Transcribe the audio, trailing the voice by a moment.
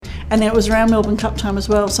And then it was around Melbourne Cup time as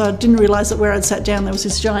well, so I didn't realise that where I'd sat down there was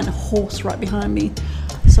this giant horse right behind me.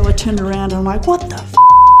 So I turned around and I'm like, what the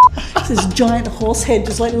f***? This giant horse head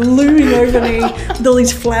just like looming over me with all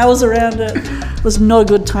these flowers around it. It was not a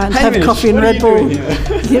good time to have coffee and Red Bull.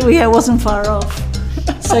 Yeah, it wasn't far off.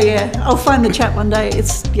 So yeah, I'll find the chat one day.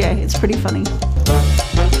 It's pretty funny.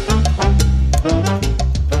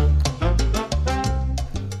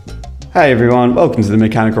 Hey everyone, welcome to the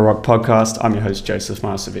Mechanical Rock podcast. I'm your host Joseph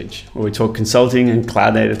Marcevic, where we talk consulting and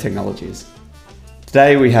cloud native technologies.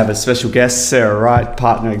 Today we have a special guest, Sarah Wright,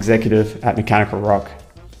 partner executive at Mechanical Rock.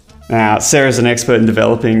 Now, Sarah is an expert in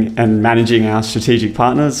developing and managing our strategic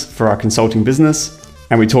partners for our consulting business,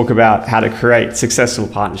 and we talk about how to create successful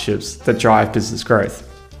partnerships that drive business growth.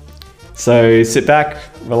 So sit back,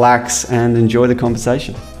 relax, and enjoy the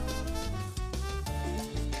conversation.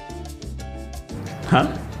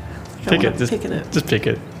 Huh? Pick it. Just pick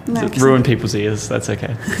it. No, ruin people's ears. That's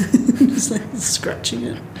okay. Just like scratching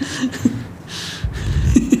it.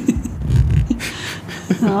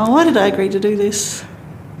 Oh, why did I agree to do this?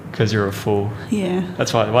 Because you're a fool. Yeah.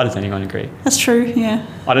 That's why. Why does anyone agree? That's true. Yeah.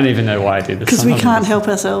 I don't even know why I did this. Because we can't help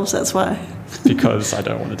ourselves. That's why. Because I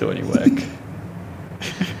don't want to do any work.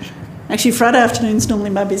 Actually, Friday afternoon's normally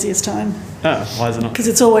my busiest time. Oh, why is it not? Because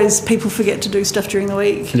it's always people forget to do stuff during the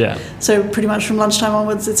week. Yeah. So pretty much from lunchtime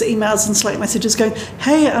onwards, it's emails and Slack messages going,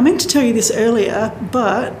 hey, I meant to tell you this earlier,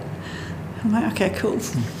 but... I'm like, okay, cool.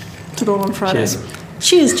 Do it all on Friday.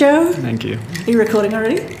 Cheers, Joe. Thank you. Are you recording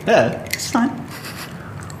already? Yeah. It's fine.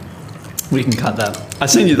 We can cut that. I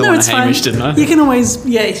seen you the one at Hamish, didn't I? You can always,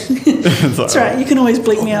 yeah. That's right. You can always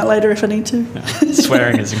bleep me out later if I need to. Yeah.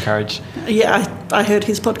 Swearing is encouraged. Yeah, I heard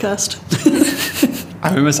his podcast.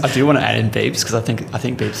 I do want to add in beeps because I think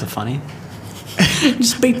beeps are funny.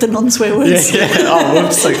 Just beep the non-swear words. Yeah. Oh,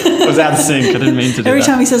 whoops. I was out of sync. I didn't mean to do Every that.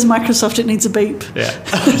 time he says Microsoft, it needs a beep. Yeah.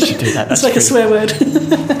 I should do that. It's like a swear word.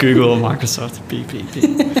 Google Microsoft. Beep, beep,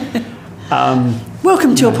 beep.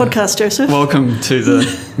 Welcome to your podcast, Joseph. Welcome to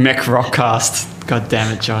the Mech Rockcast. God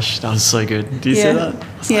damn it, Josh. That was so good. Do you see that?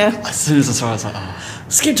 Yeah. As soon as I saw it, I was like, oh.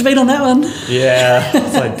 Skipped a beat on that one. Yeah.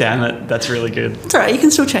 It's like, damn it. That's really good. It's all right. You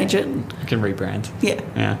can still change it. You can rebrand.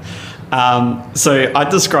 Yeah. So I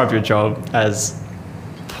describe your job as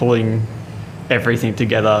pulling everything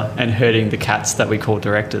together and herding the cats that we call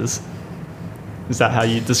directors. Is that how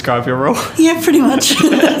you describe your role? Yeah, pretty much.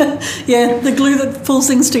 Yeah, the glue that pulls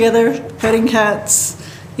things together, herding cats,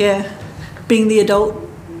 yeah, being the adult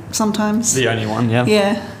sometimes. The only one, yeah.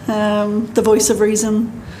 Yeah, the voice of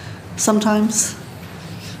reason sometimes.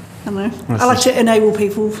 I don't know. I like to enable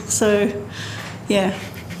people, so yeah.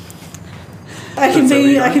 I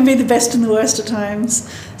can be the best and the worst at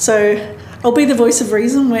times. So I'll be the voice of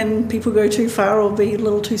reason when people go too far or be a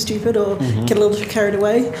little too stupid or get a little too carried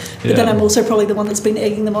away. But then I'm also probably the one that's been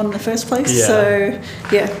egging them on in the first place. Yeah. So,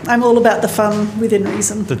 yeah, I'm all about the fun within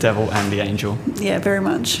reason. The devil and the angel. Yeah, very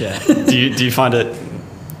much. Yeah. Do you find it,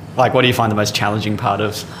 like, what do you find the most challenging part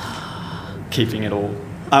of keeping it all?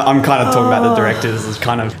 I'm kind of talking about the directors as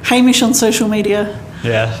kind of... Hamish on social media.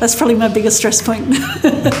 Yeah. That's probably my biggest stress point.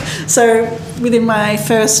 So within my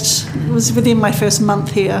first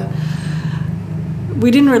month here, we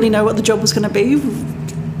didn't really know what the job was going to be.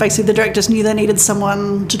 Basically, the directors knew they needed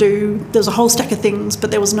someone to do... There was a whole stack of things, but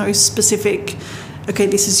there was no specific, okay,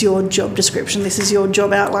 this is your job description, this is your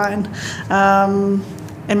job outline.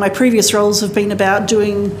 And my previous roles have been about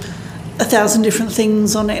doing 1,000 different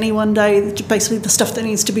things on any one day, basically the stuff that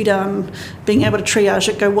needs to be done, being able to triage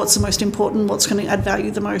it, go what's the most important, what's going to add value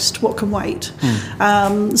the most, what can wait.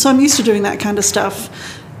 So I'm used to doing that kind of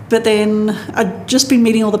stuff. But then I'd just been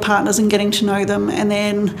meeting all the partners and getting to know them, and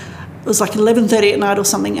then it was like 11:30 at night or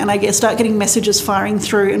something, and I start getting messages firing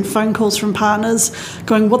through and phone calls from partners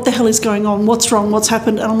going, what the hell is going on, what's wrong, what's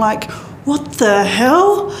happened? And I'm like, what the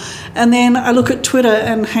hell? And then I look at Twitter,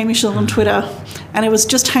 and Hamish is on Twitter, and it was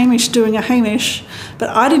just Hamish doing a Hamish, but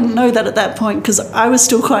I didn't know that at that point because I was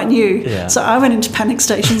still quite new. Yeah. So I went into panic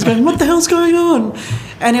stations going, what the hell's going on?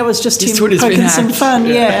 And it was just him poking some fun,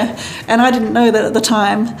 yeah. And I didn't know that at the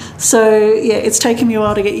time. So, yeah, it's taken me a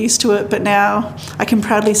while to get used to it, but now I can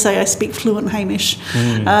proudly say I speak fluent Hamish,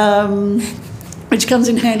 which comes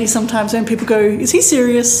in handy sometimes when people go, is he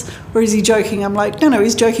serious or is he joking? I'm like, no,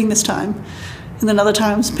 he's joking this time. And then other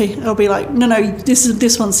times I'll be like, no,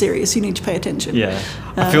 this one's serious. You need to pay attention. Yeah.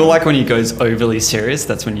 I feel like when he goes overly serious,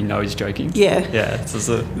 that's when you know he's joking. Yeah. Yeah, there's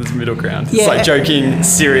a middle ground. It's like joking,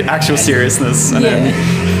 actual seriousness. And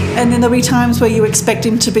and then there'll be times where you expect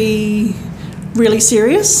him to be really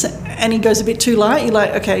serious and he goes a bit too light. You're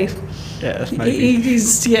like, okay. Yeah, maybe.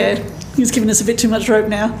 He's giving us a bit too much rope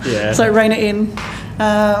now. Yeah. So rein it in.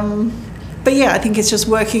 But yeah, I think it's just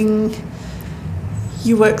working.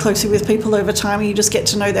 You work closely with people over time, and you just get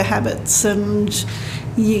to know their habits, and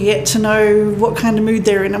you get to know what kind of mood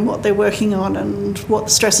they're in and what they're working on and what the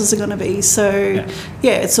stresses are going to be. So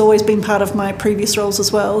yeah, it's always been part of my previous roles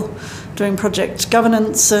as well, doing project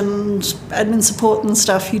governance and admin support and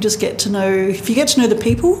stuff. You just get to know, if you get to know the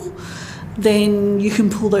people, then you can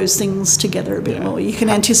pull those things together a bit more. You can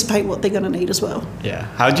anticipate what they're going to need as well. Yeah.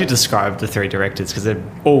 How would you describe the three directors? Because they're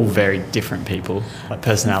all very different people, like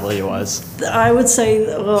personality-wise. I would say...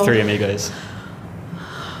 Well, three amigos.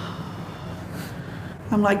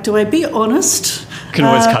 I'm like, do I be honest? Can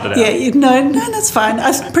always cut it out. Yeah, no, that's fine.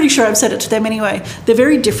 I'm pretty sure I've said it to them anyway. They're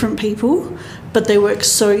very different people, but they work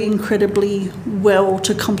so incredibly well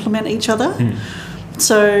to complement each other.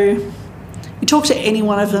 So... you talk to any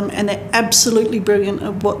one of them and they're absolutely brilliant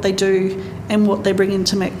at what they do and what they bring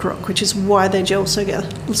into MacRock, which is why they gel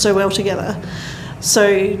so well together.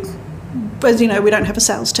 So, as you know, we don't have a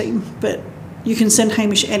sales team, but you can send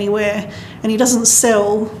Hamish anywhere and he doesn't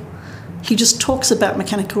sell, he just talks about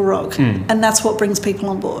Mechanical Rock, and that's what brings people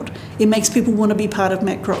on board. It makes people want to be part of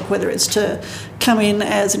MacRock, whether it's to come in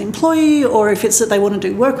as an employee or if it's that they want to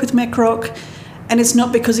do work with MacRock. And it's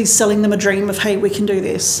not because he's selling them a dream of, hey, we can do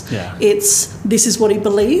this. Yeah. This is what he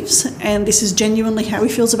believes, and this is genuinely how he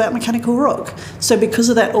feels about Mechanical Rock. So because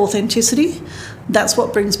of that authenticity, that's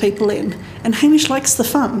what brings people in. And Hamish likes the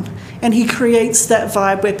fun, and he creates that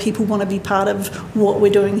vibe where people want to be part of what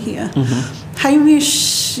we're doing here.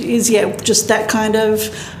 Hamish is, just that kind of...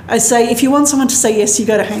 I say, if you want someone to say yes, you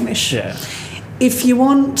go to Hamish. Yeah. If you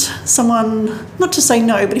want someone, not to say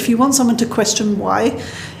no, but if you want someone to question why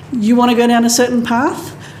you want to go down a certain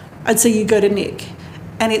path, I'd say you go to Nick.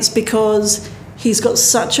 And it's because he's got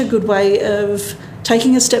such a good way of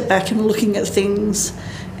taking a step back and looking at things,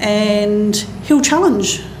 and he'll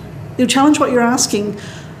challenge what you're asking,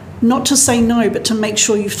 not to say no, but to make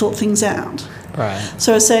sure you've thought things out. Right.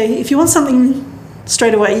 So I say, if you want something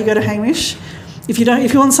straight away, you go to Hamish. If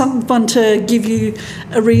you want someone to give you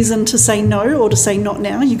a reason to say no or to say not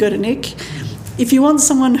now, you go to Nick. If you want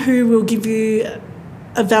someone who will give you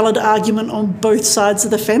a valid argument on both sides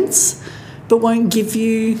of the fence, but won't give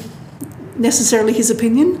you necessarily his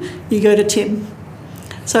opinion, you go to Tim.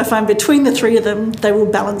 So I find between the three of them, they will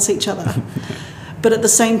balance each other. But at the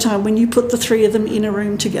same time, when you put the three of them in a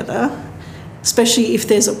room together, especially if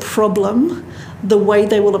there's a problem, the way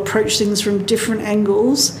they will approach things from different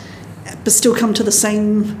angles, but still come to the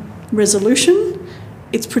same resolution,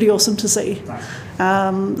 it's pretty awesome to see.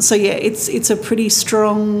 So yeah, it's a pretty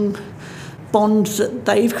strong bond that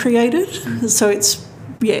they've created. So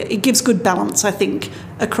it gives good balance, I think,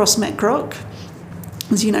 across MacRock.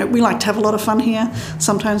 As you know, we like to have a lot of fun here.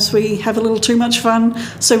 Sometimes we have a little too much fun,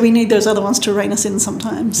 so we need those other ones to rein us in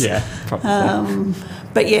sometimes. Yeah, probably.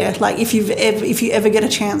 But yeah, like if you ever get a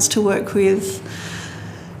chance to work with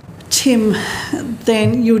Tim,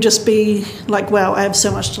 then you'll just be like, wow, I have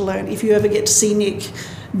so much to learn. If you ever get to see Nick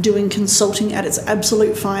doing consulting at its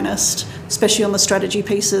absolute finest, especially on the strategy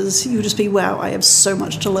pieces, you'll just be, wow, I have so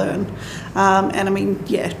much to learn. And I mean,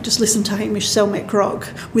 just listen to Hamish sell MacRock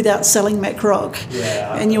without selling MacRock,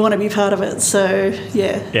 and you want to be part of it. So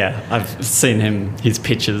yeah, I've seen his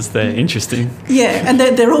pictures. They're interesting. Yeah, and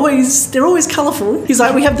they're always colourful. He's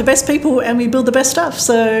like, we have the best people and we build the best stuff.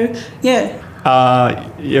 So yeah.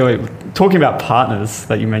 Talking about partners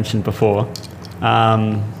that you mentioned before,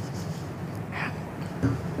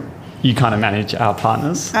 you kind of manage our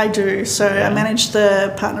partners. I do. So I manage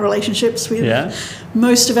the partner relationships with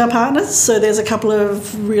most of our partners. So there's a couple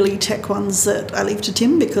of really tech ones that I leave to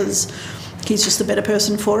Tim because he's just the better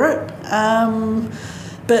person for it.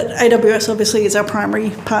 But AWS obviously is our primary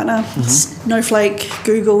partner. Snowflake,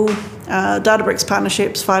 Google, Databricks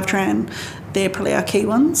partnerships, Fivetran, they're probably our key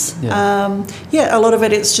ones. A lot of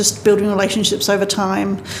it is just building relationships over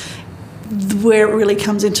time. Where it really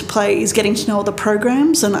comes into play is getting to know all the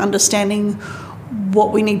programs and understanding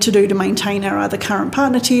what we need to do to maintain our either current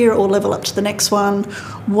partner tier or level up to the next one.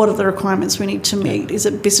 What are the requirements we need to meet? Is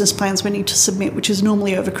it business plans we need to submit, which is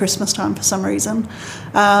normally over Christmas time for some reason?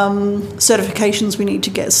 Certifications we need to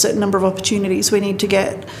get, a certain number of opportunities we need to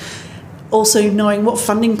get. Also knowing what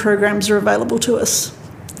funding programs are available to us.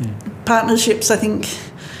 Partnerships, I think,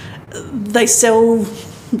 they sell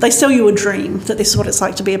you a dream that this is what it's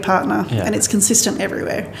like to be a partner, and it's consistent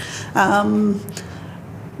everywhere.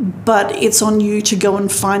 But it's on you to go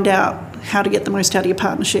and find out how to get the most out of your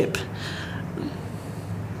partnership.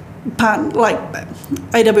 Like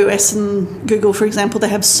AWS and Google, for example, they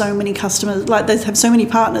have so many customers, like they have so many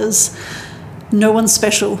partners, no one's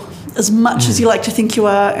special. As much as you like to think you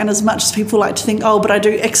are, and as much as people like to think, oh, but I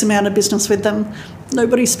do X amount of business with them,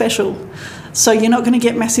 nobody's special. So you're not going to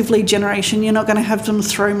get massive lead generation. You're not going to have them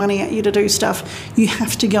throw money at you to do stuff. You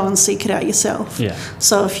have to go and seek it out yourself. Yeah.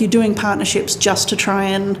 So if you're doing partnerships just to try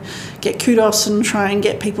and get kudos and try and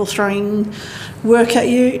get people throwing work at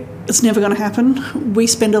you, it's never going to happen. We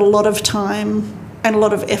spend a lot of time and a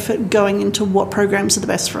lot of effort going into what programs are the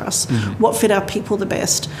best for us, what fit our people the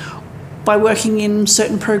best, by working in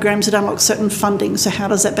certain programs that unlock certain funding. So how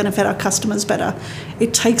does that benefit our customers better?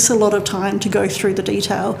 It takes a lot of time to go through the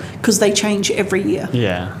detail because they change every year.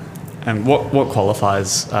 Yeah. And what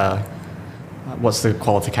qualifies, what's the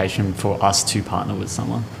qualification for us to partner with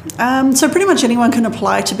someone? So pretty much anyone can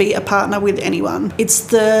apply to be a partner with anyone. It's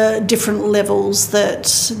the different levels that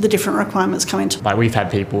the different requirements come into. Like we've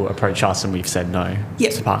had people approach us and we've said no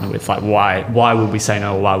Yep. to partner with. Like why would we say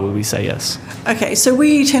no or why would we say yes? Okay, so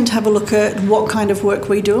we tend to have a look at what kind of work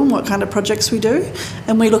we do and what kind of projects we do,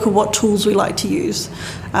 and we look at what tools we like to use.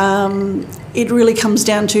 It really comes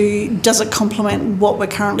down to, does it complement what we're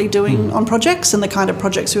currently doing on projects and the kind of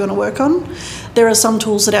projects we want to work on? There are some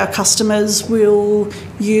tools that our customers will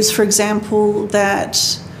use, for example,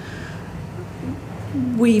 that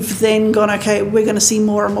we've then gone, okay, we're going to see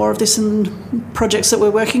more and more of this in projects that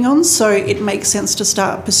we're working on, so it makes sense to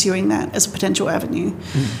start pursuing that as a potential avenue.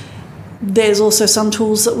 There's also some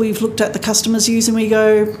tools that we've looked at the customers use and we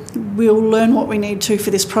go, we'll learn what we need to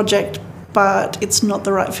for this project, but it's not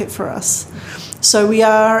the right fit for us. So we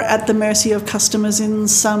are at the mercy of customers in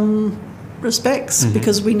some respects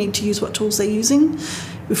because we need to use what tools they're using.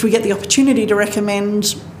 If we get the opportunity to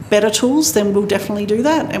recommend better tools, then we'll definitely do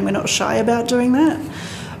that, and we're not shy about doing that.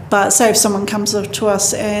 But say if someone comes up to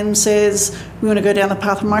us and says, we want to go down the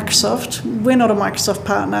path of Microsoft, we're not a Microsoft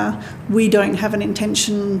partner. We don't have an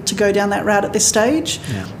intention to go down that route at this stage.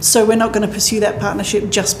 Yeah. So we're not going to pursue that partnership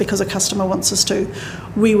just because a customer wants us to.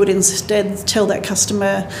 We would instead tell that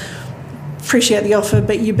customer, appreciate the offer,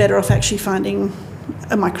 but you're better off actually finding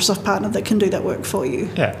a Microsoft partner that can do that work for you.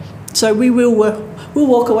 Yeah. So we'll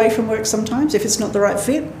walk away from work sometimes if it's not the right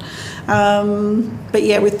fit. But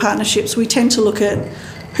yeah, with partnerships, we tend to look at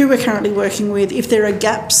who we're currently working with, if there are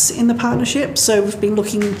gaps in the partnership. So we've been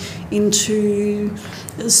looking into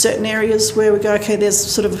certain areas where we go, okay, there's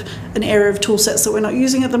sort of an area of tool sets that we're not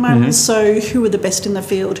using at the moment. So who are the best in the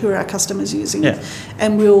field? Who are our customers using? Yeah.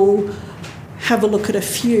 And we'll have a look at a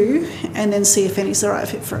few and then see if any's the right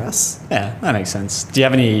fit for us. Yeah, that makes sense. Do you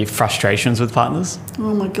have any frustrations with partners?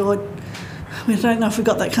 Oh my God. I don't know if we've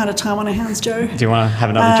got that kind of time on our hands, Joe. Do you want to have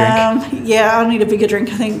another drink? Yeah, I'll need a bigger drink,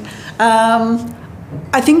 I think.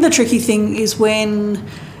 I think the tricky thing is when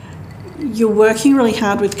you're working really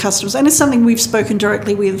hard with customers, and it's something we've spoken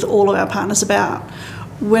directly with all of our partners about,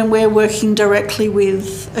 when we're working directly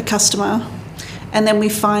with a customer and then we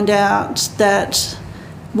find out that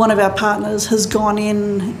one of our partners has gone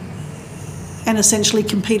in and essentially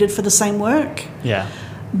competed for the same work. Yeah.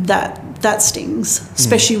 That stings,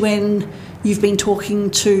 especially when you've been talking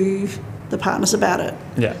to the partners about it.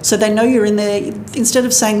 Yeah. So they know you're in there. Instead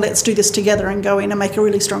of saying, let's do this together and go in and make a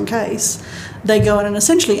really strong case, they go in and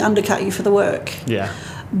essentially undercut you for the work. Yeah.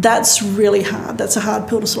 That's really hard. That's a hard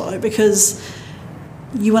pill to swallow because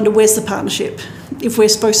you wonder, where's the partnership? If we're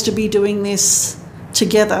supposed to be doing this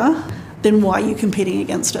together, then why are you competing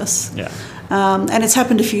against us? Yeah. And it's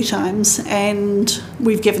happened a few times, and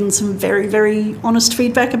we've given some very, very honest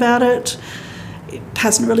feedback about it. It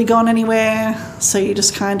hasn't really gone anywhere, so you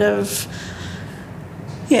just kind of,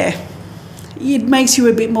 it makes you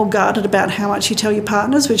a bit more guarded about how much you tell your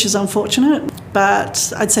partners, which is unfortunate.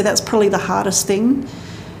 But I'd say that's probably the hardest thing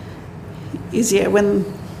is, when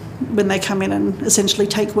they come in and essentially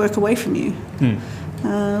take work away from you.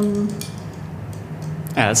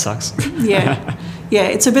 Yeah, that sucks. Yeah,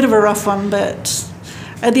 it's a bit of a rough one, but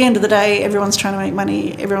at the end of the day, everyone's trying to make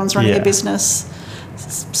money, everyone's running a business.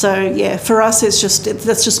 So, for us, that's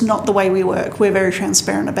just not the way we work. We're very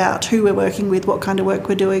transparent about who we're working with, what kind of work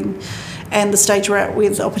we're doing, and the stage we're at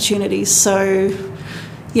with opportunities. So,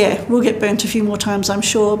 we'll get burnt a few more times, I'm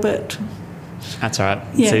sure, but... That's all right.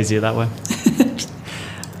 It's easier that way.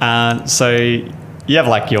 So you have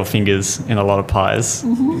like your fingers in a lot of pies.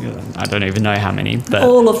 I don't even know how many, but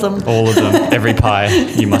all of them. Every pie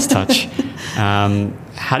you must touch.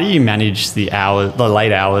 How do you manage the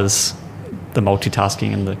late hours, the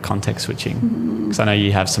multitasking and the context switching? Because I know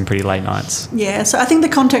you have some pretty late nights. Yeah, so I think the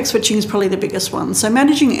context switching is probably the biggest one. So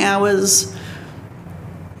managing hours,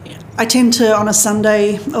 I tend to, on a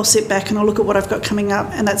Sunday, I'll sit back and I'll look at what I've got coming up,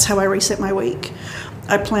 and that's how I reset my week.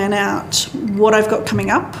 I plan out what I've got coming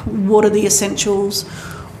up, what are the essentials,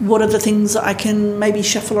 what are the things that I can maybe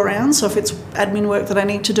shuffle around. So if it's admin work that I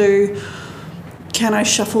need to do, can I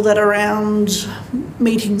shuffle that around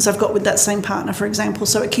meetings I've got with that same partner, for example?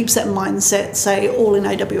 So it keeps that mindset, say, all in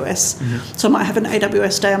AWS. So I might have an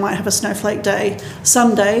AWS day, I might have a Snowflake day.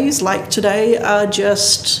 Some days, like today, are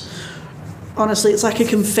just, honestly, it's like a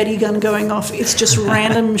confetti gun going off. It's just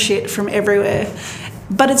random shit from everywhere.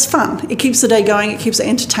 But it's fun. It keeps the day going. It keeps it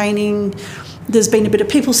entertaining. There's been a bit of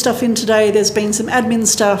people stuff in today. There's been some admin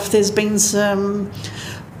stuff. There's been some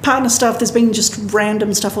partner stuff. There's been just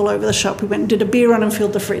random stuff all over the shop. We went and did a beer run and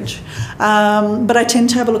filled the fridge. But I tend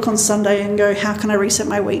to have a look on Sunday and go, how can I reset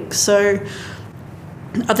my week? So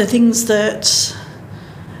are there things that,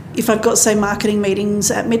 if I've got, say, marketing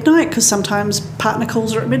meetings at midnight, because sometimes partner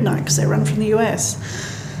calls are at midnight because they run from the US.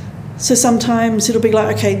 So sometimes it'll be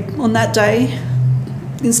like, okay, on that day,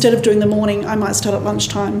 instead of doing the morning, I might start at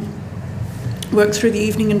lunchtime, work through the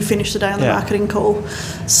evening and finish the day on the marketing call.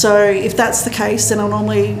 So if that's the case, then I'll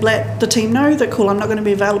normally let the team know that, cool, I'm not going to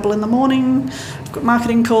be available in the morning. I've got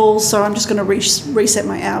marketing calls, so I'm just going to reset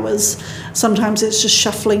my hours. Sometimes it's just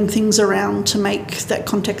shuffling things around to make that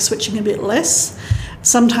context switching a bit less.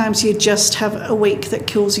 Sometimes you just have a week that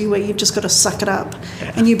kills you, where you've just got to suck it up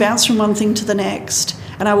and you bounce from one thing to the next.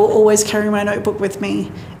 And I will always carry my notebook with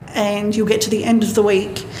me, and you'll get to the end of the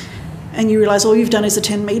week and you realise all you've done is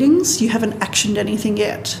attend meetings. You haven't actioned anything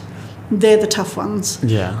yet. They're the tough ones.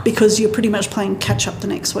 Because you're pretty much playing catch up the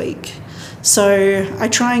next week. So I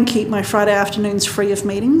try and keep my Friday afternoons free of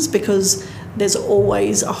meetings, because there's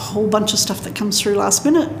always a whole bunch of stuff that comes through last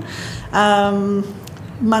minute.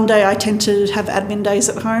 Monday I tend to have admin days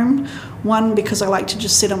at home. One, because I like to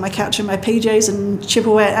just sit on my couch in my PJs and chip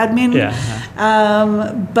away at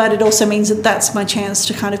admin. But it also means that that's my chance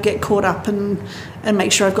to kind of get caught up and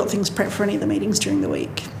make sure I've got things prepped for any of the meetings during the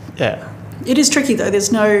week. It is tricky though.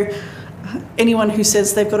 There's no, anyone who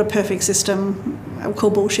says they've got a perfect system, I'll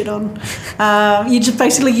call bullshit on. You just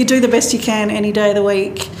basically, you do the best you can any day of the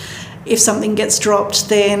week. If something gets dropped,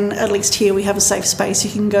 then at least here we have a safe space.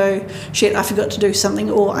 You can go, shit, I forgot to do something,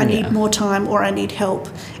 or I need more time, or I need help.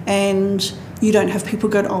 And you don't have people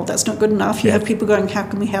going, oh, that's not good enough. You have people going, how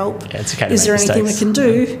can we help? Is there anything we can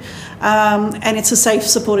do? And it's a safe,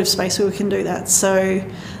 supportive space where we can do that. So,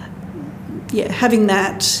 yeah, having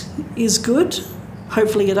that is good.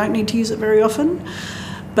 Hopefully you don't need to use it very often.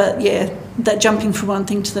 But, yeah, that jumping from one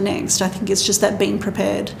thing to the next, I think it's just that being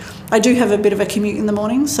prepared. I do have a bit of a commute in the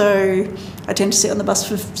morning, so I tend to sit on the bus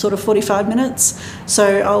for sort of 45 minutes.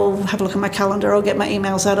 So I'll have a look at my calendar, I'll get my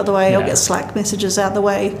emails out of the way, I'll get Slack messages out of the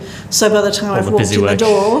way. So by the time I've walked in the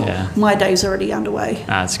door, my day's already underway.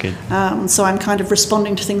 That's good. So I'm kind of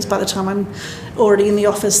responding to things by the time I'm already in the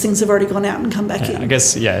office. Things have already gone out and come back in. I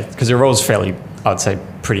guess, because your role's fairly, I'd say,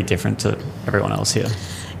 pretty different to everyone else here.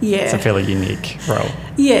 It's a fairly unique role.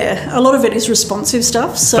 A lot of it is responsive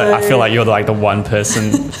stuff. So but I feel like you're like the one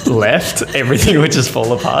person left. Everything would just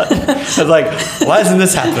fall apart. It's like, why hasn't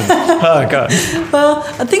this happened? Oh, God. Well,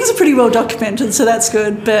 things are pretty well documented, so that's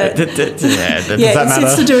good. But does that matter?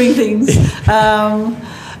 It's the doing things.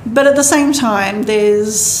 But at the same time,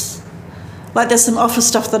 there's some office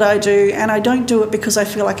stuff that I do, and I don't do it because I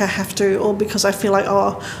feel like I have to, or because I feel like,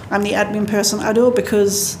 oh, I'm the admin person. I do it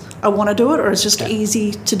because I want to do it, or it's just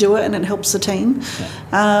easy to do it and it helps the team.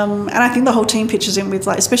 And I think the whole team pitches in with,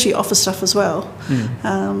 like, especially office stuff as well.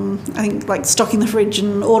 I think like stocking the fridge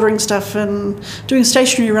and ordering stuff and doing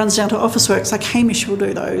stationery runs down to office works, like Hamish will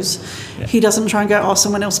do those. He doesn't try and go, oh,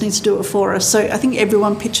 someone else needs to do it for us. So I think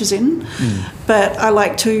everyone pitches in, but I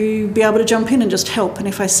like to be able to jump in and just help. And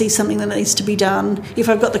if I see something that needs to be done, if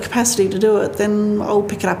I've got the capacity to do it, then I'll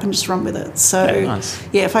pick it up and just run with it. So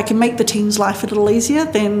if I can make the team's life a little easier,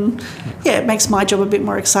 then it makes my job a bit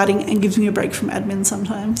more exciting and gives me a break from admin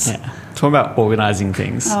sometimes. Talk about organising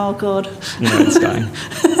things. Oh, God. You know where it's going.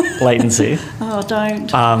 Latency. Oh,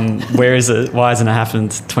 don't. Where is it? Why hasn't it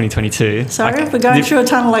happened 2022? Sorry, we're going through a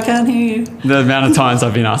tunnel. I can't hear you. The amount of times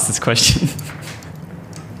I've been asked this question.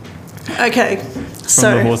 Okay.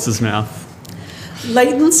 From the horse's mouth.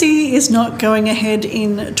 Latency is not going ahead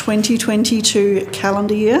in 2022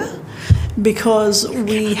 calendar year because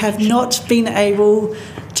we have not been able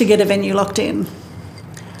to get a venue locked in.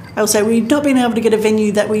 I will say we've not been able to get a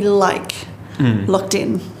venue that we like locked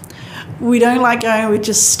in. We don't like going with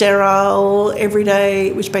just sterile,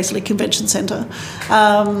 everyday, which basically convention centre.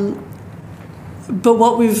 But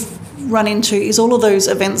what we've run into is all of those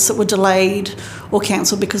events that were delayed or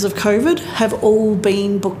cancelled because of COVID have all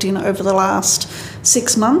been booked in over the last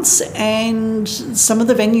 6 months, and some of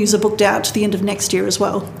the venues are booked out to the end of next year as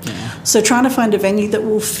well. So trying to find a venue that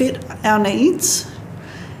will fit our needs,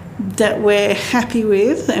 that we're happy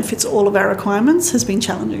with and fits all of our requirements has been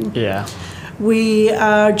challenging. We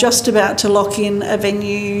are just about to lock in a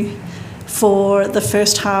venue for the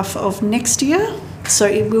first half of next year. So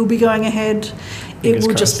it will be going ahead. It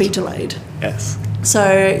will just be delayed. Yes. So,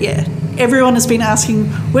 yeah, everyone has been asking,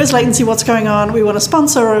 where's Latency, what's going on? We want to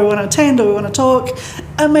sponsor, or we want to attend, or we want to talk.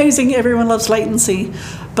 Amazing, everyone loves Latency.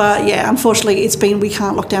 But, yeah, unfortunately, we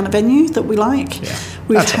can't lock down a venue that we like. Yeah,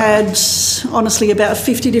 we've had, honestly, about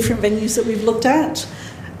 50 different venues that we've looked at,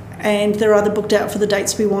 and they're either booked out for the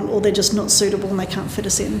dates we want, or they're just not suitable and they can't fit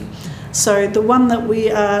us in. So the one that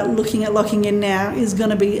we are looking at locking in now is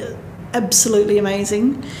going to be absolutely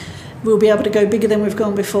amazing. We'll be able to go bigger than we've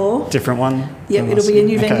gone before. Different one? Yeah, it'll be a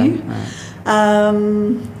new venue. Right.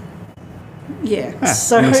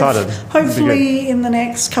 So I'm excited. Hopefully in the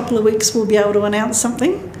next couple of weeks we'll be able to announce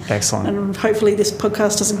something. Excellent. And hopefully this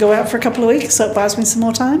podcast doesn't go out for a couple of weeks, so it buys me some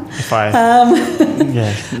more time. But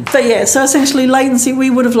yeah, so essentially Latency, we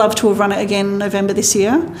would have loved to have run it again in November this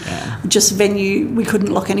year. Yeah. Just venue, we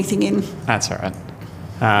couldn't lock anything in. That's all right.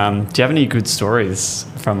 Do you have any good stories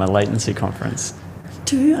from a Latency conference?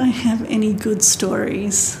 Do I have any good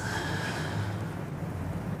stories?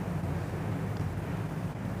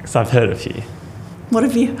 Because I've heard a few.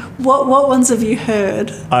 What ones have you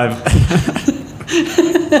heard? All of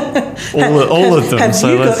them. Have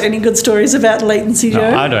you got any good stories about Latency,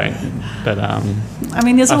 Joe? No, I don't. But I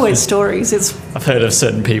mean, there's always stories. I've heard of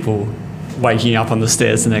certain people waking up on the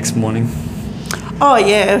stairs the next morning. Oh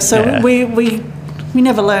yeah. So we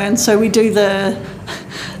never learn. So we do the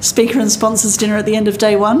speaker and sponsors dinner at the end of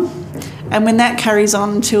day one, and when that carries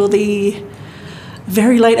on till the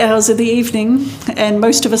very late hours of the evening, and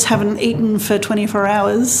most of us haven't eaten for 24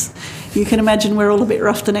 hours, you can imagine we're all a bit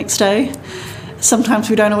rough the next day. Sometimes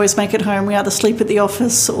we don't always make it home. We either sleep at the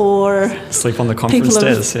office or sleep on the conference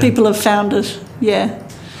stairs. People have found it. Yeah,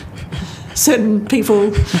 certain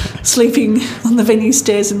people sleeping on the venue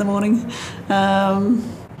stairs in the morning,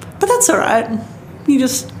 but that's all right. You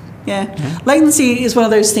just. Yeah. Latency is one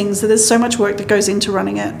of those things that there's so much work that goes into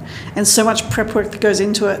running it and so much prep work that goes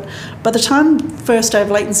into it. By the time first day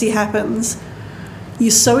of Latency happens,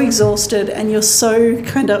 you're so exhausted and you're so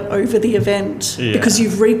kind of over the event because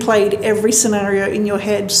you've replayed every scenario in your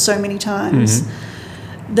head so many times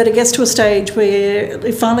that it gets to a stage where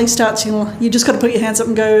it finally starts, you just got to put your hands up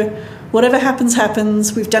and go, whatever happens,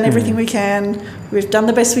 happens. We've done everything we can. We've done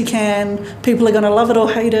the best we can. People are going to love it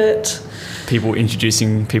or hate it. People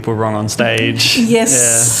introducing people wrong on stage.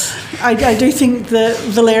 Yes. Yeah. I do think that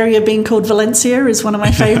Valeria being called Valencia is one of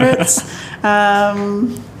my favourites.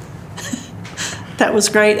 That was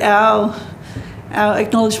great. Our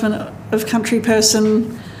acknowledgement of country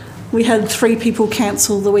person, we had 3 people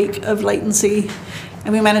cancel the week of Latency,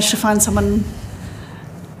 and we managed to find someone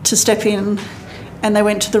to step in, and they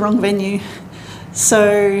went to the wrong venue.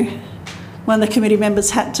 So one of the committee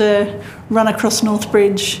members had to run across North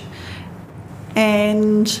Bridge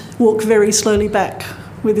and walk very slowly back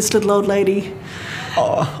with this little old lady.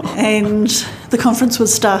 Oh. And the conference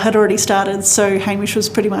had already started, so Hamish was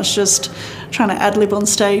pretty much just trying to ad-lib on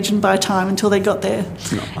stage and buy time until they got there.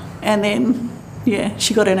 No. And then,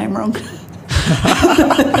 she got her name wrong.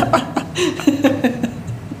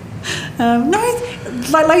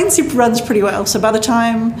 Latency runs pretty well, so by the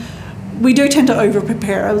time we do tend to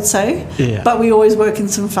over-prepare, I would say, but we always work in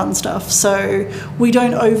some fun stuff. So we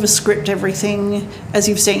don't over-script everything, as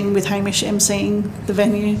you've seen with Hamish emceeing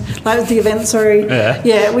the event, sorry.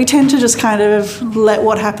 Yeah, we tend to just kind of let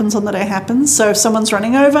what happens on the day happen. So if someone's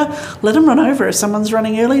running over, let them run over. If someone's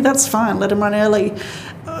running early, that's fine, let them run early.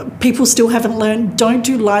 People still haven't learned, don't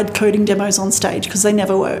do live coding demos on stage because they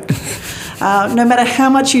never work. No matter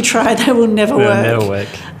how much you try, they will never work. They'll never work.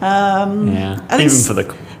 Even for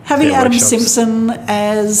the... Having Adam Simpson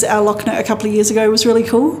as our Lochner a couple of years ago was really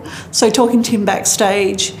cool. So talking to him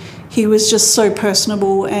backstage, he was just so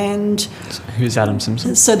personable. And who's Adam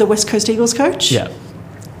Simpson? So the West Coast Eagles coach. Yeah.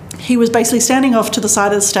 He was basically standing off to the side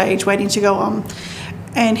of the stage waiting to go on,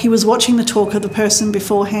 and he was watching the talk of the person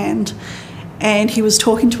beforehand, and he was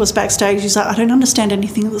talking to us backstage. He's like, I don't understand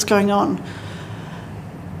anything that's going on.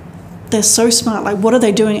 They're so smart, like what are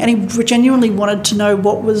they doing? And he genuinely wanted to know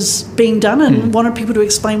what was being done and wanted people to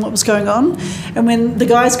explain what was going on. And when the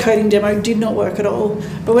guy's coding demo did not work at all,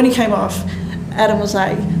 but when he came off, Adam was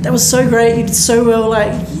like, that was so great, you did so well,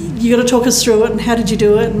 like you got to talk us through it and how did you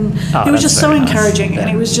do it? And he was just so encouraging, and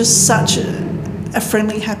he was just such a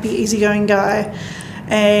friendly, happy, easygoing guy.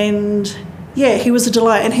 And he was a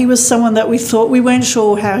delight, and he was someone that we weren't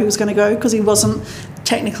sure how he was going to go because he wasn't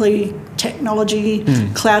technically technology,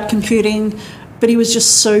 cloud computing, but he was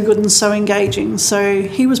just so good and so engaging. So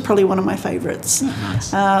he was probably one of my favourites.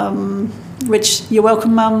 Nice. Which, you're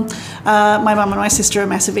welcome, Mum. My mum and my sister are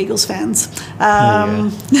massive Eagles fans.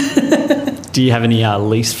 Do you have any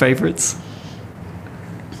least favourites?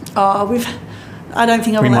 Oh, I don't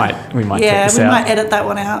think we might take this we out. might edit that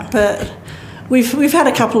one out. But we've had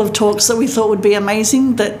a couple of talks that we thought would be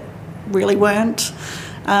amazing that really weren't.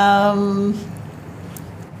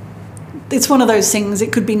 It's one of those things.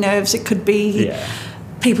 It could be nerves. It could be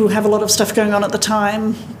people who have a lot of stuff going on at the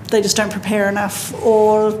time. They just don't prepare enough,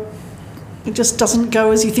 or it just doesn't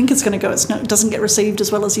go as you think it's going to go. It doesn't get received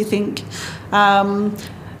as well as you think.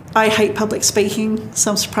 I hate public speaking,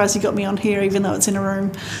 so I'm surprised you got me on here, even though it's in a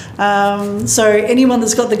room. So anyone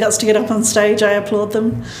that's got the guts to get up on stage, I applaud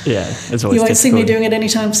them. Yeah, it's always You won't see me difficult. doing it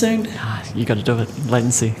anytime soon. You got to do it.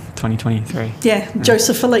 Latency 2023. Yeah,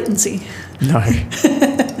 Joseph for latency. No.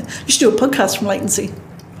 You should do a podcast from latency.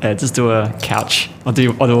 Yeah, just do a couch. I'll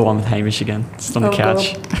do one with Hamish again. Just on the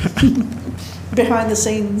couch. Behind the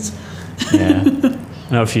scenes. Yeah.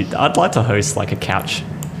 No, I'd like to host like a couch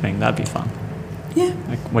thing. That'd be fun. Yeah.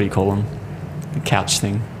 Like, what do you call them? The couch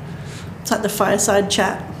thing. It's like the fireside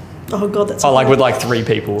chat. Oh God, that's like with like 3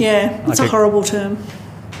 people. Yeah, it's like a horrible term.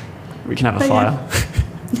 We can have a But fire.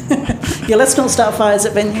 Yeah, let's not start fires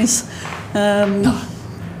at venues.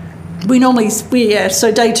 We normally,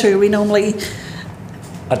 so day 2, we normally...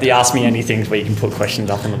 At the Ask Me Anythings where you can put questions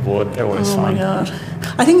up on the board, they're always fun. Oh my God.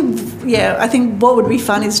 I think what would be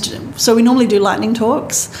fun is, so we normally do lightning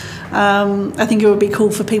talks. I think it would be cool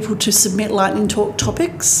for people to submit lightning talk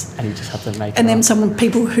topics. And you just have to make And it then up.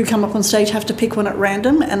 people who come up on stage have to pick one at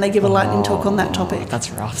random and they give a lightning talk on that topic. That's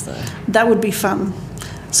rough though. That would be fun.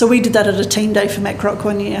 So we did that at a team day for MacRock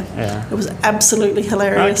one year. Yeah. It was absolutely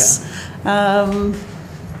hilarious. Okay.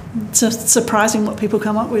 It's just surprising what people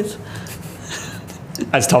come up with.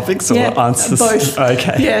 As topics or answers? Both.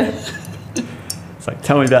 Okay. Yeah. It's like,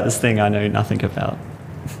 tell me about this thing I know nothing about.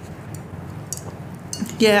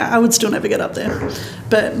 Yeah, I would still never get up there.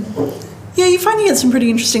 But yeah, you find you get some pretty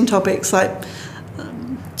interesting topics, like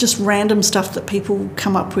just random stuff that people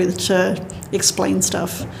come up with to explain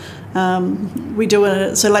stuff.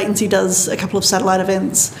 So Latency does a couple of satellite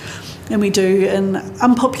events, and we do an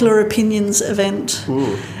unpopular opinions event.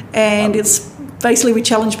 Ooh. And it's basically we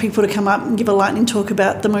challenge people to come up and give a lightning talk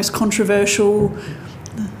about the most controversial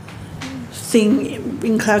thing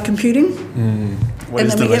in cloud computing. What and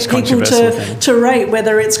is then the we most get people controversial thing? to rate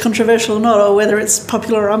whether it's controversial or not, or whether it's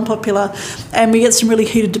popular or unpopular. And we get some really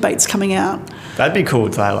heated debates coming out. That'd be cool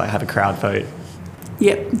to like have a crowd vote.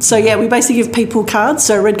 Yep. So we basically give people cards,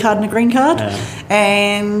 so a red card and a green card. Yeah.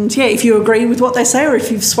 And if you agree with what they say, or if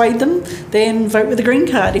you've swayed them, then vote with the green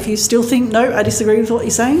card. If you still think, no, I disagree with what you're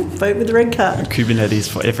saying, vote with the red card. Kubernetes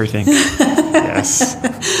for everything. Yes.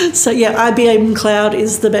 So IBM Cloud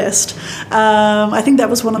is the best. I think that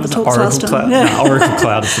was one of the talks last time. Cloud? Yeah. No, Oracle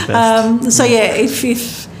Cloud is the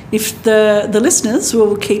best. If the listeners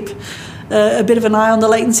will keep a bit of an eye on the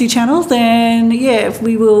Latency channel, then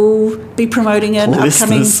we will be promoting an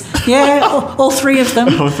upcoming. Yeah, all 3 of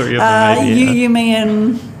them. All 3 of them. Maybe, you, me,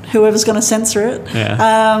 and whoever's going to censor it.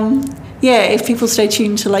 Yeah. If people stay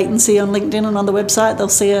tuned to Latency on LinkedIn and on the website, they'll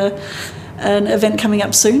see an event coming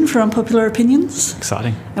up soon for Unpopular Opinions.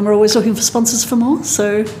 Exciting. And we're always looking for sponsors for more,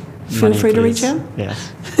 so feel free to reach out.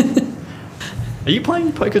 Yes. Are you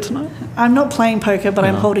playing poker tonight? I'm not playing poker, but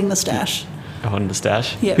I'm No. holding the stash. You're holding the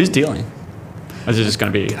stash? Yep. Who's dealing? Or is it just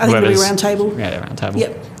going to be I think it'll be whoever's... round table. Yeah, round table.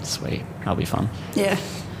 Yep. Sweet. That'll be fun. Yeah.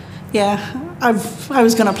 I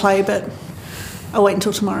was going to play, but I'll wait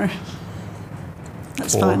until tomorrow.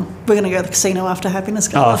 That's fine. We're going to go to the casino after Happiness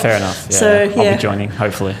Gala. Oh, fair enough. Yeah. So, I'll be joining,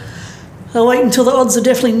 hopefully. I'll wait until the odds are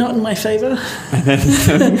definitely not in my favour. And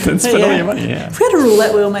then spend all your money, yeah. If we had a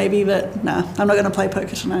roulette wheel, maybe, but no, I'm not going to play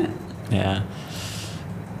poker tonight. Yeah.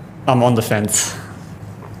 I'm on the fence.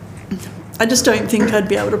 I just don't think I'd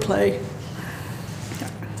be able to play.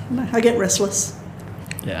 No, I get restless.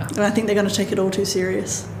 Yeah. And I think they're going to take it all too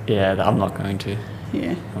serious. Yeah, I'm not going to.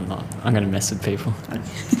 Yeah. I'm not. I'm going to mess with people.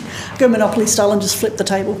 Go Monopoly style and just flip the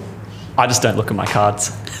table. I just don't look at my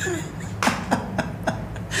cards.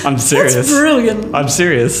 I'm serious. That's brilliant. I'm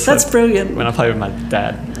serious. That's brilliant. When I play with my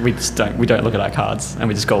dad, we don't look at our cards and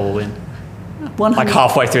we just go all in. 100%. Like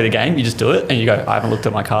halfway through the game, you just do it and you go, I haven't looked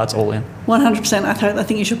at my cards, all in. 100%. I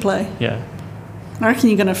think you should play. Yeah. I reckon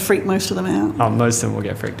you're going to freak most of them out. Most of them will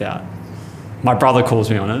get freaked out. My brother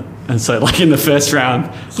calls me on it, and so like in the first round,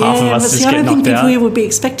 half of us just get knocked out. I don't think people here would be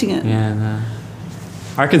expecting it. Yeah, no.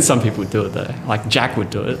 I reckon some people would do it though. Like Jack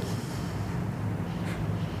would do it.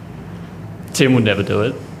 Tim would never do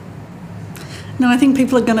it. No, I think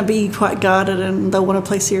people are going to be quite guarded and they'll want to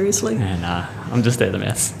play seriously. Yeah, nah. I'm just there to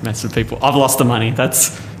mess with people. I've lost the money.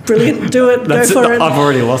 That's brilliant. Do it. Go for it. I've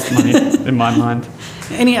already lost money in my mind.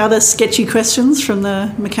 Any other sketchy questions from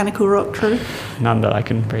the Mechanical Rock crew? None that I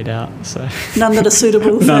can read out. So None that are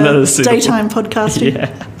suitable for daytime podcasting?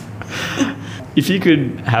 Yeah. If you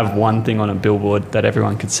could have one thing on a billboard that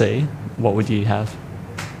everyone could see, what would you have?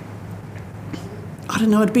 I don't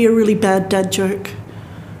know, it'd be a really bad dad joke.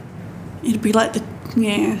 It'd be like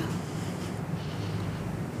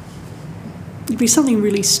it'd be something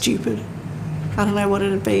really stupid. I don't know what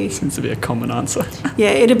it'd be. Seems to be a common answer.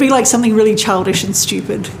 Yeah, it'd be like something really childish and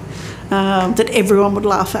stupid that everyone would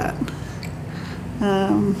laugh at.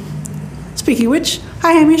 Speaking of which,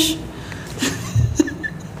 hi Hamish.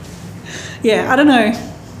 Yeah, I don't know.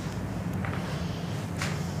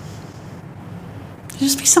 It'd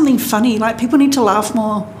just be something funny. Like, people need to laugh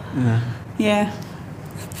more. Yeah.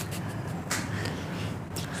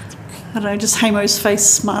 I don't know, just Hamo's face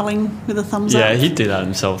smiling with a thumbs up. Yeah, he'd do that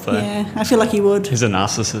himself, though. Yeah, I feel like he would. He's a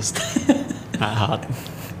narcissist at heart.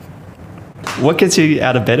 What gets you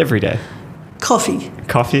out of bed every day? Coffee.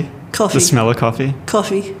 Coffee? Coffee. The smell of coffee?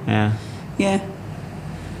 Coffee. Yeah. Yeah.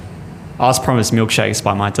 I was promised milkshakes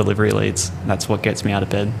by my delivery leads. That's what gets me out of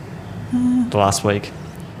bed. The last week.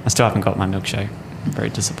 I still haven't got my milkshake. I'm very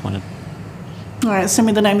disappointed. All right, send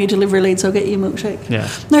me the name of your delivery leads. I'll get you a milkshake. Yeah.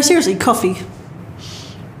 No, seriously, coffee.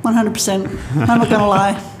 100%. I'm not going to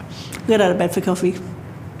lie. Get out of bed for coffee.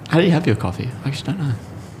 How do you have your coffee? I actually don't know.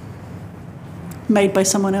 Made by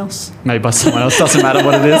someone else. Made by someone else. Doesn't matter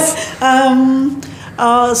what it is.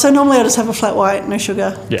 So normally I just have a flat white, no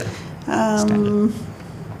sugar. Yeah. Standard.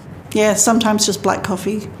 Yeah, sometimes just black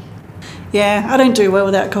coffee. Yeah, I don't do well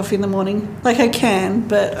without coffee in the morning. Like, I can,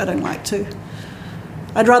 but I don't like to.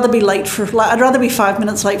 I'd rather be 5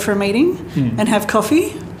 minutes late for a meeting and have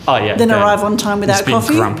coffee than arrive on time without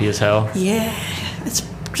coffee. Grumpy as hell. Yeah, it's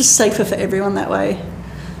just safer for everyone that way.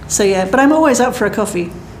 So yeah, but I'm always up for a coffee.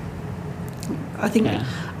 I think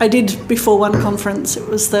I did before one conference. It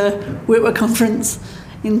was the Whitworth conference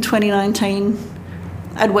in 2019.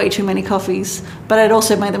 I had way too many coffees, but I'd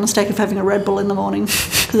also made the mistake of having a Red Bull in the morning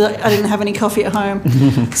because I didn't have any coffee at home.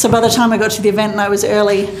 So by the time I got to the event and I was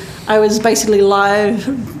early, I was basically live,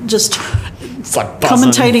 just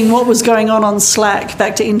commentating what was going on Slack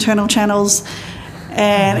back to internal channels,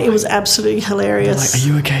 and it was absolutely hilarious. Like, are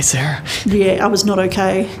you okay, Sarah? Yeah, I was not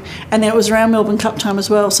okay. And then it was around Melbourne Cup time as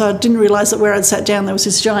well, so I didn't realise that where I'd sat down there was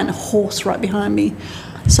this giant horse right behind me.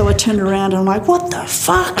 So I turned around and I'm like, what the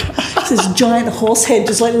fuck? This giant horse head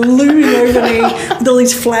just like looming over me with all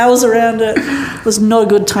these flowers around it. It was not a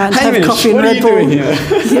good time to have coffee and Red Bull.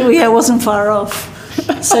 Yeah, it wasn't far off.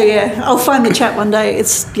 So yeah, I'll find the chat one day.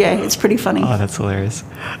 It's pretty funny. Oh, that's hilarious.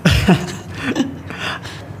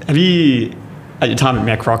 Have you, at your time at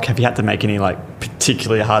Mech Rock, have you had to make any like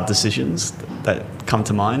particularly hard decisions that come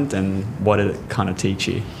to mind, and what did it kind of teach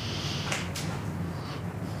you?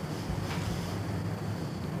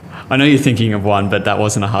 I know you're thinking of one, but that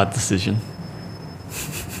wasn't a hard decision.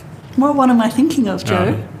 What one am I thinking of,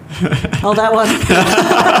 Joe? Oh, that one.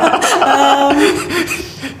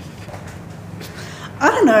 I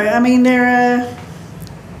don't know. I mean, I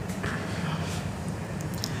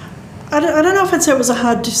don't know if I'd say it was a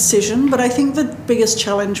hard decision, but I think the biggest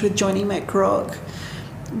challenge with joining Mech Rock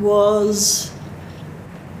was,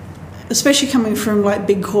 especially coming from like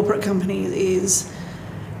big corporate companies, is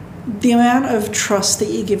the amount of trust that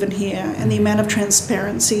you're given here and the amount of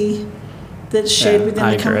transparency that's shared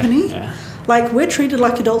within the company. Yeah. Like, we're treated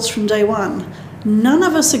like adults from day one. None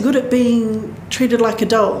of us are good at being treated like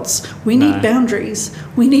adults. We need boundaries.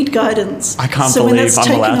 We need guidance. I can't believe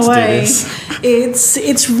I'm allowed to do this.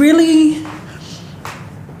 It's really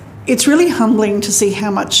humbling to see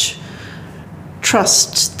how much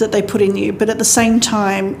trust that they put in you, but at the same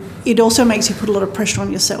time, it also makes you put a lot of pressure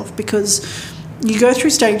on yourself, because you go through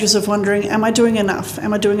stages of wondering, am I doing enough?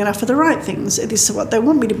 Am I doing enough of the right things? Is this what they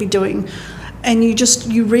want me to be doing? And you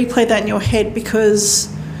replay that in your head because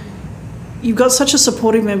you've got such a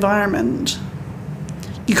supportive environment.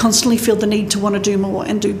 You constantly feel the need to want to do more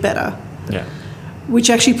and do better. Yeah. Which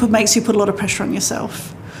actually makes you put a lot of pressure on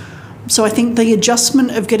yourself. So I think the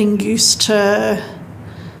adjustment of getting used to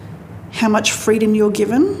how much freedom you're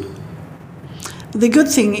given. The good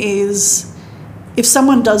thing is, if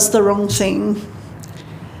someone does the wrong thing,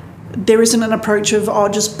 there isn't an approach of,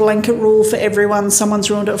 just blanket rule for everyone, someone's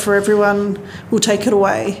ruined it for everyone, we'll take it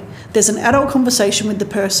away. There's an adult conversation with the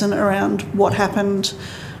person around what happened,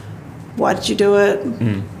 why did you do it,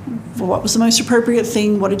 what was the most appropriate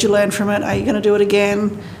thing, what did you learn from it, are you going to do it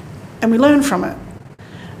again? And we learn from it.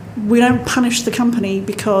 We don't punish the company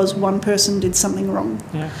because one person did something wrong.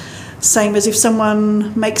 Yeah. Same as if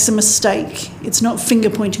someone makes a mistake, it's not finger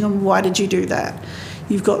pointing on why did you do that.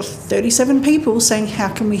 You've got 37 people saying, how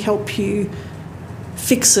can we help you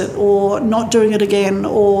fix it or not doing it again,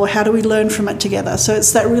 or how do we learn from it together? So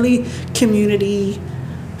it's that really community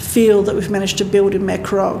feel that we've managed to build in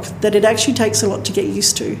MechRock that it actually takes a lot to get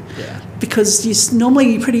used to. Yeah. Because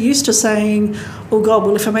normally you're pretty used to saying, oh God,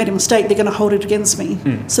 well, if I made a mistake, they're going to hold it against me.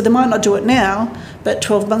 So they might not do it now, but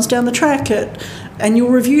 12 months down the track at annual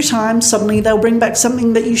review time, suddenly they'll bring back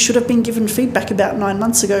something that you should have been given feedback about 9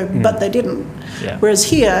 months ago, but they didn't. Yeah. Whereas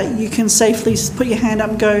here, you can safely put your hand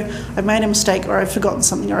up and go, I've made a mistake, or I've forgotten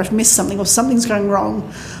something, or I've missed something, or something's going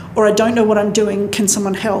wrong, or I don't know what I'm doing, can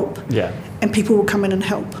someone help? Yeah. And people will come in and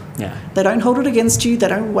help. Yeah. They don't hold it against you, they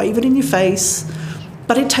don't wave it in your face,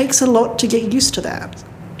 but it takes a lot to get used to that.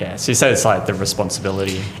 Yeah. So you say it's like the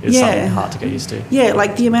responsibility is something hard to get used to. Yeah,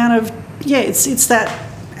 like the amount of, it's that,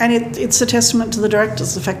 and it's a testament to the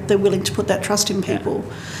directors, the fact they're willing to put that trust in people.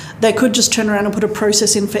 Yeah. They could just turn around and put a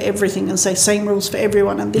process in for everything and say same rules for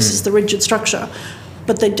everyone and this is the rigid structure,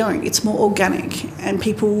 but they don't. It's more organic, and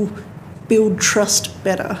people build trust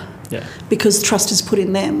better because trust is put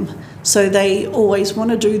in them. So they always want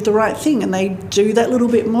to do the right thing, and they do that little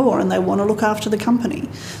bit more, and they want to look after the company.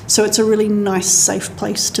 So it's a really nice, safe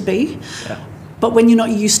place to be. Yeah. But when you're not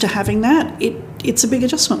used to having that, it's a big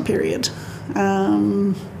adjustment period.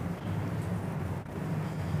 So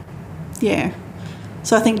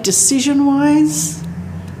I think decision-wise,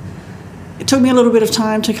 it took me a little bit of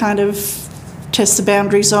time to kind of test the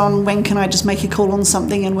boundaries on when can I just make a call on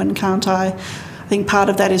something and when can't I. I think part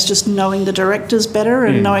of that is just knowing the directors better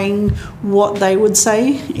and knowing what they would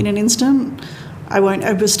say in an instant. I won't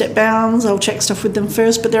overstep bounds, I'll check stuff with them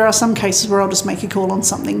first, but there are some cases where I'll just make a call on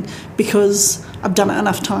something because I've done it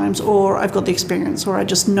enough times, or I've got the experience, or I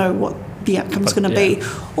just know what the outcome's going to be,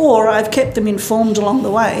 or I've kept them informed along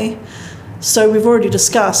the way. So we've already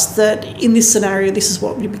discussed that in this scenario, this is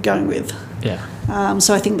what we'd be going with. Yeah.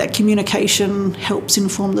 So I think that communication helps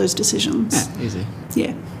inform those decisions. Yeah, easy.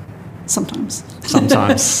 Yeah, sometimes.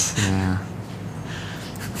 Sometimes, yeah.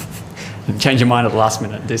 Change your mind at the last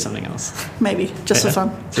minute and do something else. Maybe, just for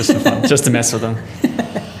fun. Just for fun, just to mess with them.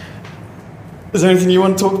 Is there anything you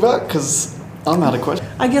want to talk about? Because I'm out of questions.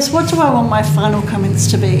 I guess, what do I want my final comments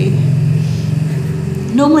to be?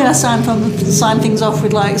 Normally I sign things off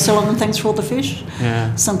with like, so long and thanks for all the fish.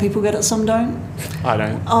 Yeah. Some people get it, some don't. I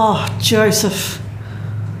don't. Oh, Joseph.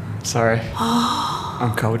 Sorry.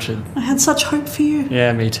 I'm cultured. I had such hope for you.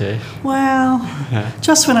 Yeah, me too. Wow. Yeah.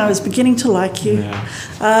 Just when I was beginning to like you. Yeah.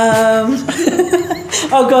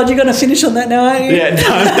 Oh God, you're going to finish on that now, aren't you? Yeah, no,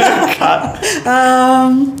 cut.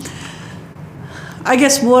 I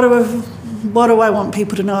guess what do I want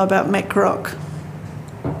people to know about MechRock?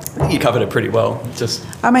 You covered it pretty well, just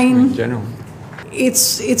in general.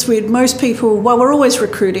 It's weird. Most people, well, we're always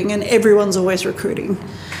recruiting and everyone's always recruiting.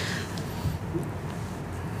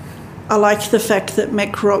 I like the fact that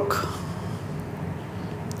MechRock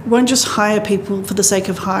won't just hire people for the sake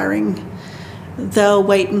of hiring. They'll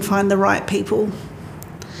wait and find the right people.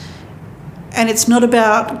 And it's not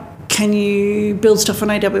about, can you build stuff on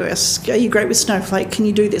AWS? Are you great with Snowflake? Can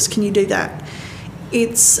you do this? Can you do that?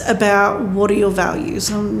 It's about what are your values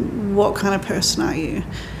and what kind of person are you?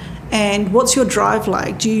 And what's your drive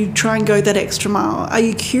like? Do you try and go that extra mile? Are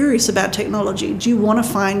you curious about technology? Do you want to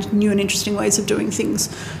find new and interesting ways of doing things?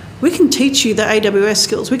 We can teach you the AWS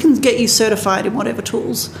skills. We can get you certified in whatever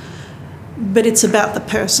tools, but it's about the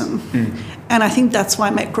person. And I think that's why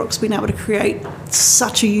MechRock's been able to create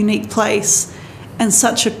such a unique place and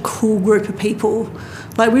such a cool group of people.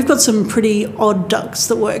 Like, we've got some pretty odd ducks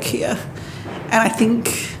that work here. And I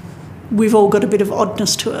think we've all got a bit of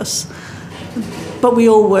oddness to us, but we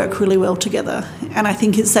all work really well together. And I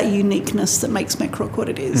think it's that uniqueness that makes MechRock what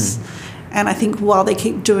it is. And I think while they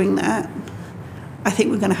keep doing that, I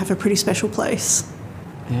think we're going to have a pretty special place.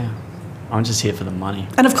 Yeah. I'm just here for the money.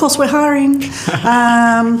 And of course we're hiring.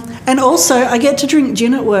 And also I get to drink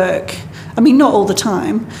gin at work. I mean, not all the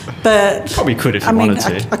time, but... Probably could if you wanted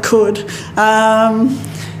to. I could.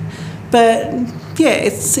 But yeah,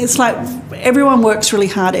 it's like everyone works really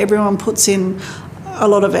hard. Everyone puts in a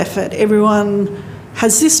lot of effort. Everyone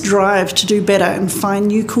has this drive to do better and find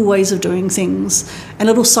new cool ways of doing things and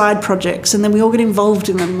little side projects, and then we all get involved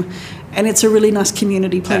in them, and it's a really nice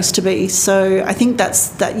community place to be. So I think that's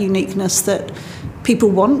that uniqueness that people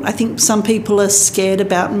want. I think some people are scared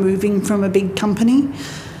about moving from a big company,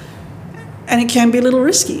 and it can be a little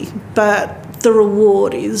risky, but the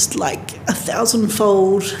reward is like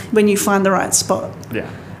 1,000-fold when you find the right spot.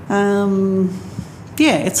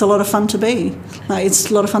 It's a lot of fun to be. It's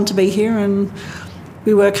a lot of fun to be here, and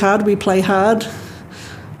we work hard, we play hard.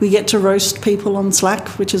 We get to roast people on Slack,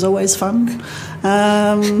 which is always fun.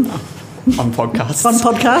 on podcasts. on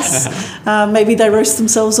podcasts. Maybe they roast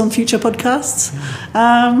themselves on future podcasts.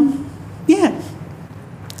 Yeah.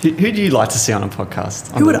 Who do you like to see on a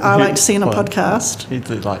podcast? Who would I like to see on a podcast? Who'd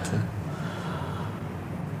you like to?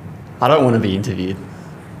 I don't want to be interviewed.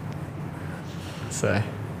 So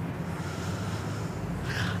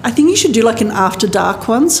I think you should do like an after dark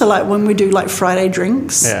one. So like when we do like Friday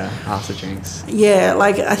drinks. yeah, after drinks. Yeah,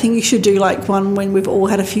 like I think you should do like one when we've all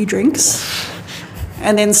had a few drinks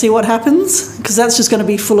and then see what happens, because that's just going to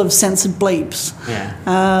be full of censored bleeps.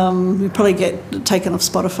 Yeah. We probably get taken off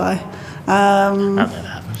Spotify. How'd that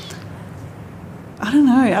happen? I don't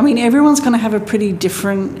know. I mean, everyone's going to have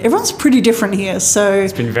everyone's pretty different here. So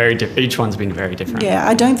It's been very different. Each one's been very different. yeah,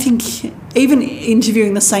 I don't think even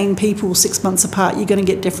interviewing the same people 6 months apart, you're going to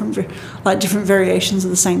get different variations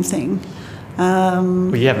of the same thing.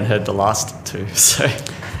 Well, you haven't heard the last two, so.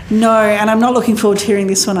 No, and I'm not looking forward to hearing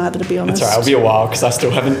this one either, to be honest. It's alright, it'll be a while because I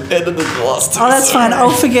still haven't edited the last two. Oh, that's so. fine.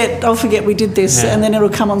 I'll forget we did this, Yeah. and then it'll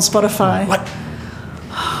come on Spotify. What?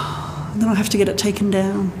 Then I'll have to get it taken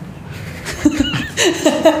down.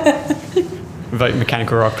 Vote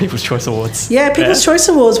Mechanical Rock People's Choice Awards. Yeah, People's Choice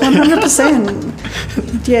Awards,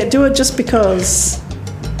 100%. Yeah, do it just because.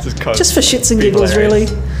 Just for shits and People giggles, are really.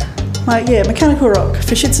 Like, yeah, Mechanical Rock,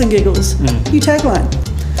 for shits and giggles. New tagline.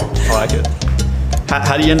 I like it.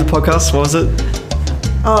 How do you end the podcast? What was it?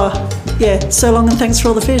 Oh, yeah, so long and thanks for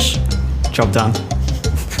all the fish. Job done.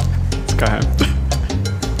 Let's go home.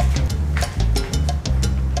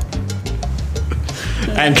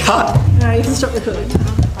 And cut. No, you can stop recording.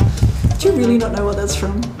 Do you really not know what that's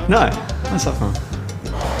from? No, that's not fun.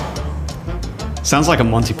 Sounds like a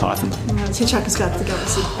Monty Python. No, it's Hitchhiker's Guide to the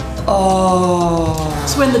Galaxy. Oh.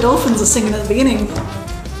 It's when the dolphins are singing at the beginning.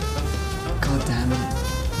 God damn it.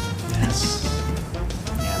 Yes.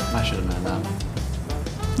 Yeah, I should have known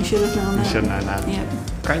that. You should have known You that. should have known that. Yeah.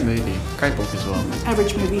 Great movie. Great book as well.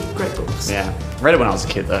 Average movie, great books. Yeah. Read it when I was a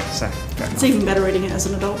kid though, so great. It's even better reading it as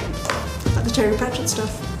an adult. Like the Terry Pratchett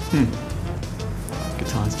stuff. Good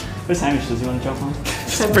times. Where's Hamish? Does he want to jump on?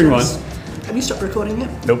 Same Bring one. times. Have you stopped recording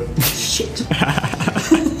yet? Nope. Shit.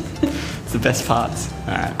 It's the best parts.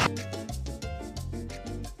 Alright.